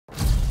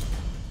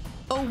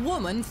a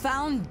woman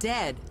found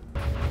dead,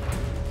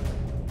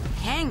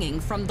 hanging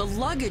from the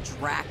luggage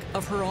rack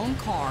of her own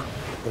car.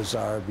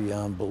 Bizarre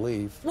beyond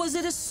belief. Was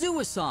it a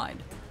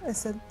suicide? I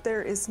said,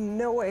 there is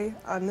no way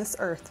on this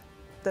earth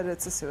that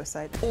it's a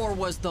suicide. Or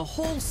was the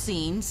whole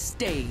scene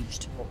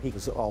staged? He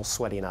was all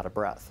sweaty and out of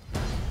breath.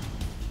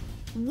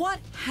 What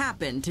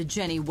happened to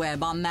Jenny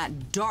Webb on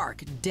that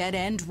dark,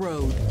 dead-end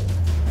road?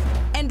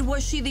 And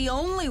was she the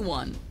only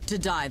one to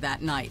die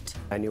that night?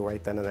 I knew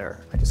right then and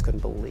there. I just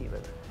couldn't believe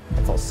it.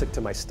 I felt sick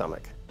to my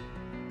stomach.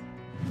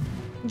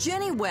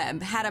 Jenny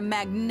Webb had a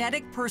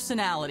magnetic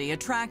personality,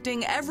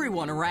 attracting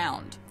everyone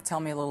around. Tell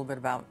me a little bit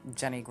about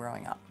Jenny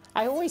growing up.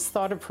 I always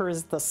thought of her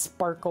as the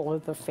sparkle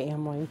of the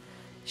family.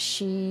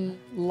 She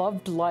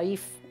loved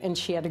life, and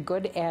she had a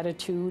good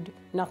attitude.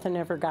 Nothing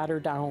ever got her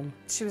down.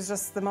 She was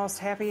just the most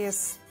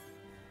happiest,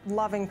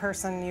 loving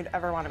person you'd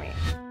ever want to meet.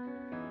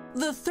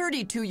 The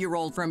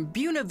 32-year-old from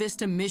Buena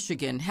Vista,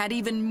 Michigan, had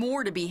even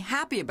more to be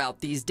happy about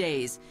these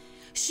days.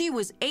 She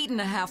was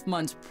 8.5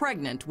 months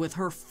pregnant with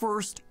her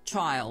first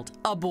child,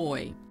 a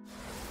boy.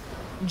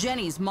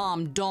 Jenny's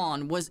mom,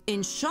 Dawn, was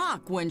in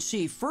shock when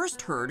she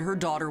first heard her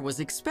daughter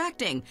was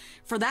expecting.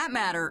 For that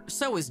matter,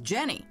 so was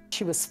Jenny.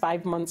 She was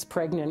 5 months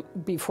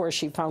pregnant before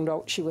she found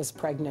out she was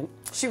pregnant.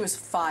 She was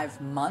 5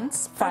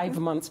 months pregnant?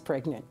 5 months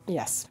pregnant,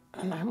 yes.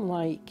 And I'm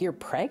like, you're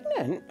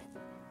pregnant?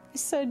 I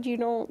said, you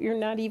know, you're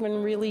not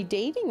even really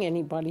dating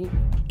anybody.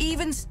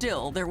 Even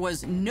still, there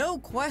was no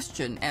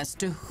question as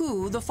to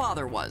who the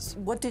father was.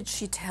 What did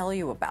she tell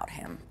you about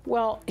him?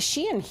 Well,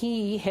 she and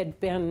he had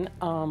been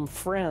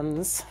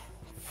friends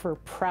for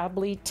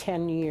probably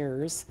 10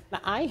 years.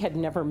 I had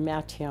never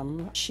met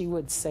him. She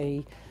would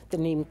say the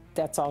name,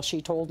 that's all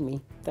she told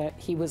me, that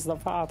he was the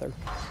father.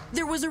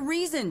 There was a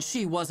reason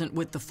she wasn't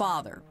with the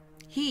father.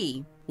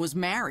 He was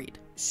married.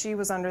 She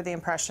was under the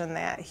impression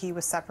that he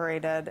was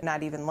separated,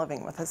 not even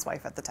living with his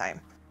wife at the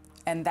time.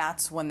 And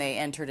that's when they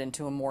entered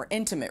into a more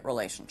intimate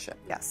relationship.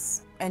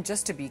 Yes. And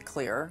just to be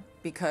clear,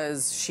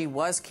 because she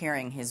was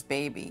carrying his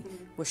baby,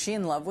 was she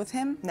in love with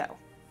him? No,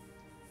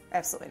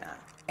 absolutely not.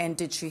 And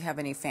did she have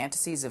any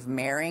fantasies of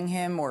marrying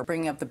him or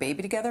bringing up the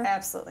baby together?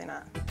 Absolutely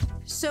not.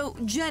 So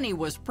Jenny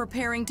was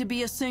preparing to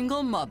be a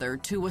single mother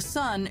to a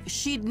son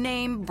she'd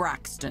name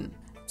Braxton.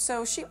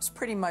 So she was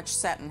pretty much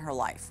set in her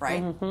life,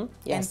 right? Mm-hmm.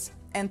 Yes.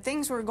 And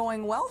things were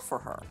going well for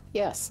her.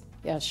 Yes.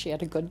 Yes, she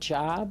had a good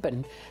job,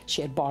 and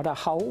she had bought a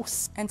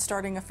house. And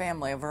starting a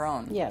family of her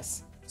own.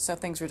 Yes. So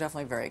things were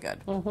definitely very good.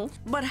 Mm-hmm.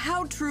 But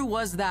how true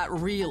was that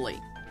really?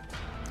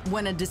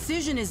 When a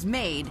decision is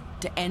made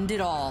to end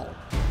it all.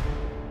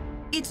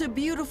 It's a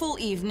beautiful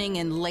evening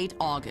in late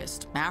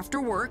August. After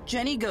work,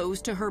 Jenny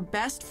goes to her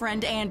best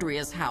friend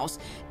Andrea's house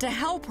to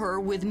help her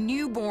with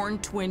newborn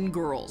twin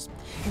girls.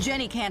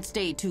 Jenny can't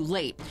stay too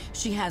late.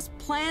 She has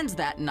plans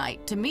that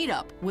night to meet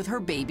up with her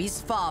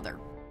baby's father.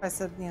 I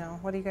said, you know,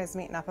 what are you guys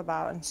meeting up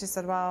about? And she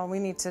said, well, we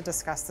need to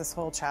discuss this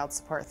whole child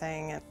support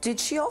thing. Did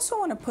she also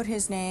want to put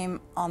his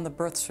name on the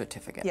birth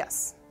certificate?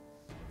 Yes.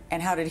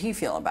 And how did he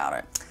feel about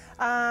it?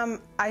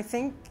 I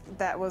think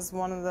that was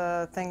one of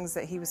the things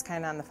that he was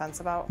kind of on the fence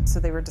about, so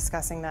they were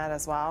discussing that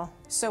as well.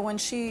 So when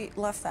she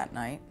left that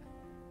night,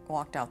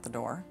 walked out the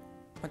door,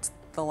 what's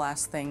the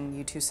last thing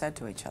you two said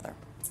to each other?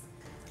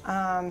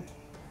 I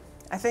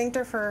thanked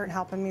her for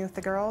helping me with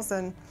the girls,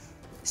 and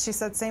she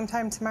said, same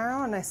time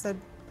tomorrow, and I said,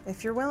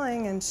 if you're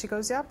willing, and she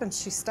goes, yep, and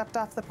she stepped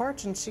off the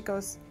porch, and she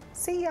goes,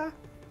 see ya,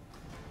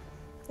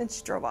 and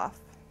she drove off.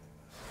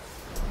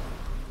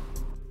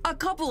 A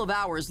couple of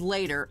hours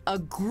later, a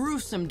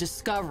gruesome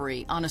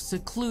discovery on a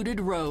secluded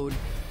road.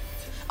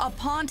 A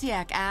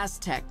Pontiac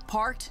Aztek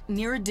parked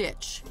near a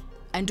ditch,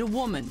 and a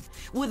woman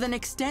with an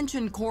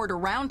extension cord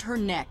around her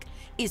neck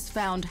is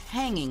found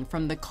hanging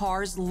from the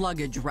car's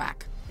luggage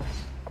rack.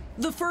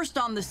 The first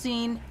on the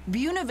scene,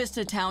 Buena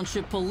Vista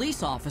Township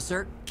Police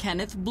Officer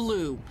Kenneth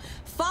Blue,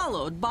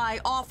 followed by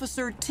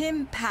Officer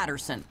Tim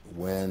Patterson.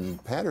 When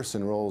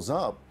Patterson rolls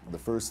up, the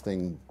first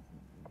thing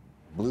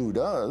Blue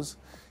does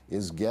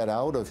is get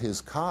out of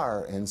his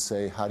car and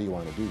say, how do you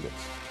want to do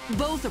this?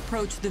 Both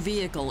approach the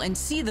vehicle and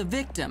see the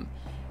victim.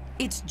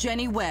 It's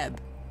Jenny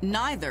Webb.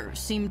 Neither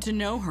seem to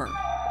know her.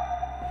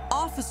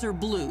 Officer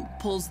Blue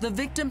pulls the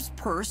victim's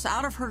purse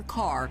out of her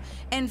car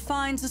and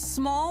finds a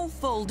small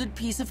folded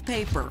piece of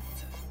paper.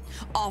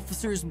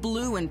 Officers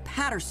Blue and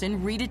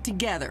Patterson read it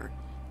together.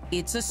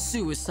 It's a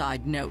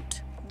suicide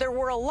note. There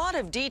were a lot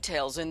of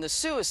details in the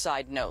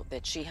suicide note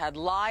that she had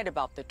lied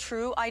about the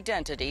true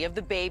identity of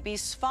the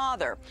baby's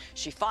father.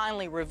 She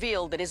finally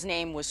revealed that his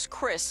name was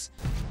Chris.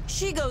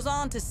 She goes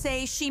on to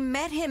say she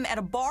met him at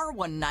a bar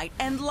one night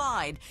and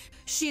lied.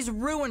 She's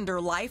ruined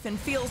her life and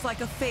feels like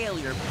a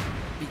failure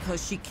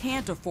because she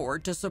can't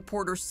afford to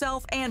support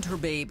herself and her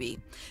baby.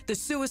 The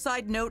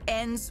suicide note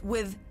ends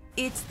with,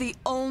 "It's the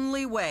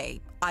only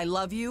way. I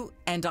love you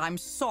and I'm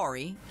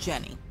sorry,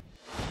 Jenny."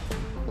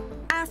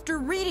 After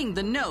reading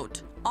the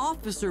note,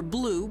 Officer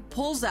Blue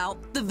pulls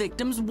out the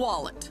victim's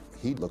wallet.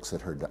 He looks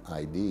at her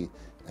ID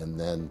and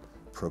then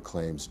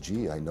proclaims,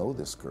 gee, I know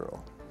this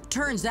girl.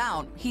 Turns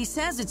out, he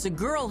says it's a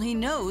girl he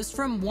knows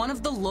from one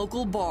of the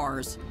local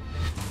bars.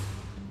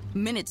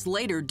 Minutes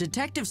later,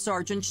 Detective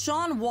Sergeant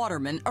Sean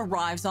Waterman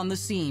arrives on the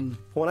scene.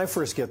 When I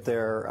first get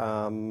there,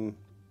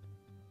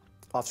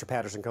 Officer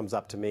Patterson comes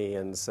up to me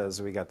and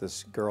says, we got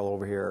this girl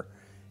over here,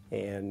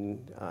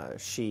 and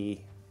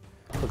she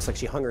looks like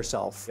she hung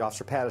herself.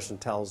 Officer Patterson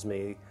tells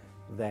me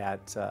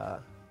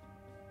that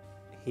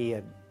he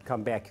had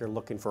come back here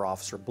looking for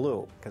Officer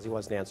Blue because he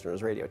wasn't answering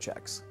his radio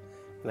checks.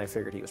 And I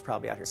figured he was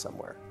probably out here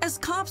somewhere. As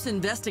cops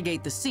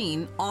investigate the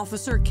scene,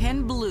 Officer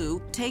Ken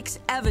Blue takes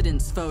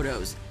evidence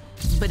photos.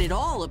 But it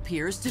all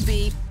appears to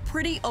be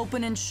pretty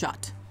open and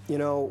shut. You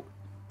know,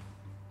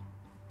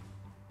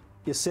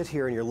 you sit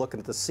here and you're looking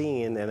at the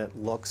scene and it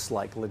looks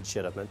like a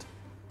legitimate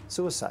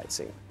suicide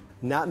scene.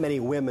 Not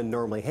many women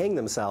normally hang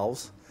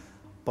themselves,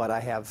 but I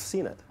have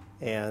seen it.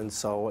 And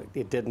so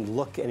it didn't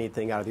look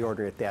anything out of the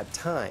ordinary at that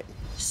time.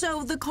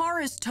 So the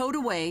car is towed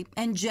away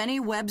and Jenny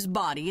Webb's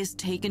body is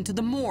taken to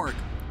the morgue.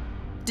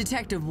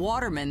 Detective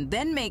Waterman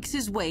then makes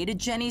his way to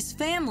Jenny's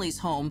family's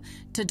home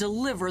to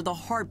deliver the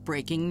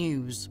heartbreaking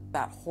news.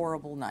 That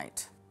horrible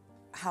night,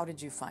 how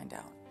did you find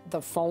out?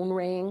 The phone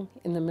rang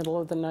in the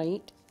middle of the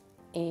night,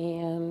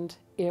 and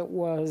it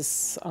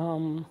was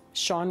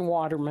Sean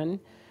Waterman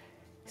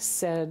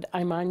said,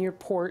 "I'm on your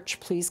porch,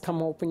 please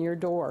come open your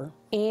door."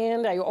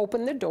 And I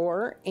opened the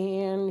door,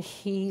 and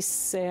he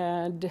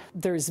said,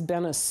 "There's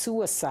been a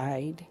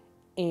suicide."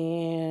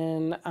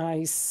 And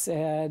I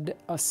said,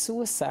 "A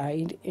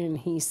suicide?" And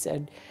he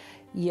said,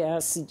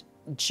 "Yes,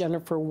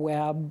 Jennifer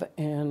Webb."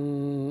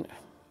 And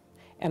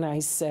I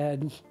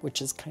said,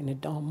 which is kind of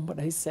dumb, but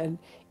I said,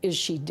 "Is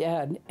she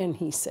dead?" And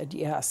he said,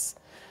 "Yes."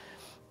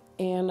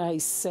 And I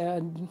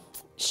said,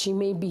 "She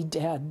may be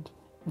dead,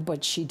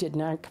 but she did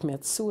not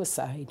commit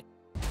suicide."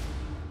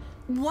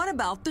 What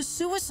about the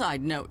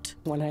suicide note?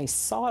 When I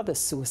saw the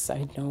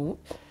suicide note,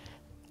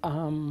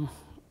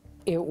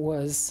 it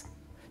was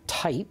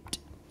typed.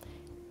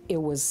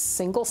 It was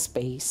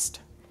single-spaced.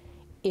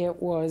 It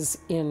was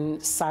in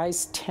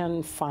size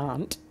 10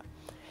 font.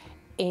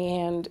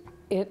 And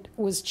it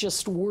was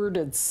just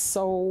worded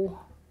so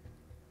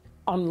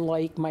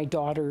unlike my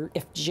daughter.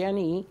 If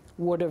Jenny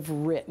would have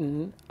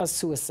written a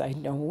suicide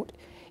note,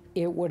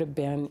 it would have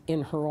been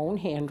in her own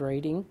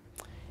handwriting,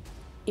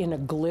 in a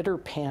glitter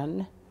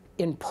pen,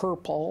 in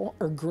purple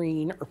or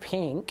green or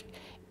pink,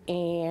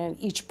 and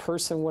each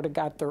person would have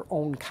got their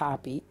own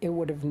copy. It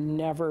would have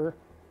never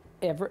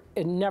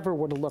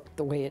would have looked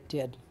the way it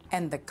did.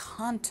 And the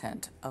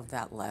content of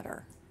that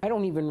letter? I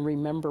don't even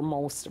remember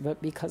most of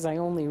it because I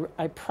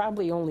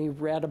probably only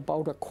read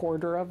about a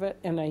quarter of it,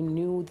 and I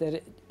knew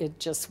that it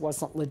just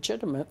wasn't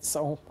legitimate,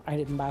 so I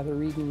didn't bother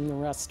reading the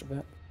rest of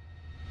it.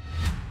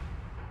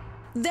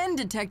 Then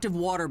Detective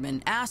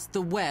Waterman asked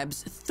the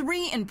Webbs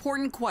 3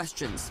 important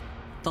questions.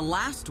 The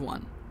last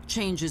one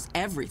changes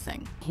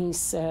everything. He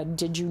said,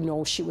 "Did you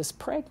know she was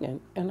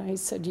pregnant?" And I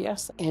said,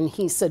 "Yes." And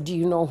he said, "Do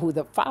you know who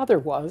the father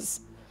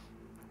was?"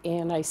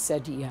 And I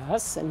said,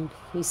 "Yes." And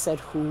he said,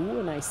 "Who?"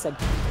 And I said,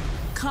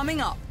 Coming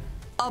up,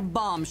 a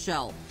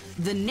bombshell.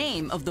 The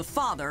name of the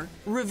father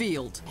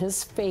revealed.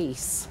 his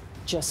face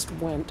just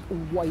went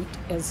white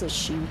as a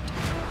sheet.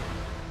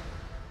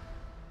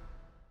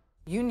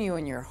 You knew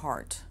in your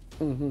heart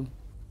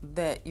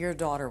that your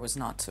daughter was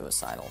not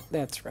suicidal.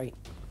 That's right.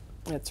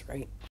 That's right.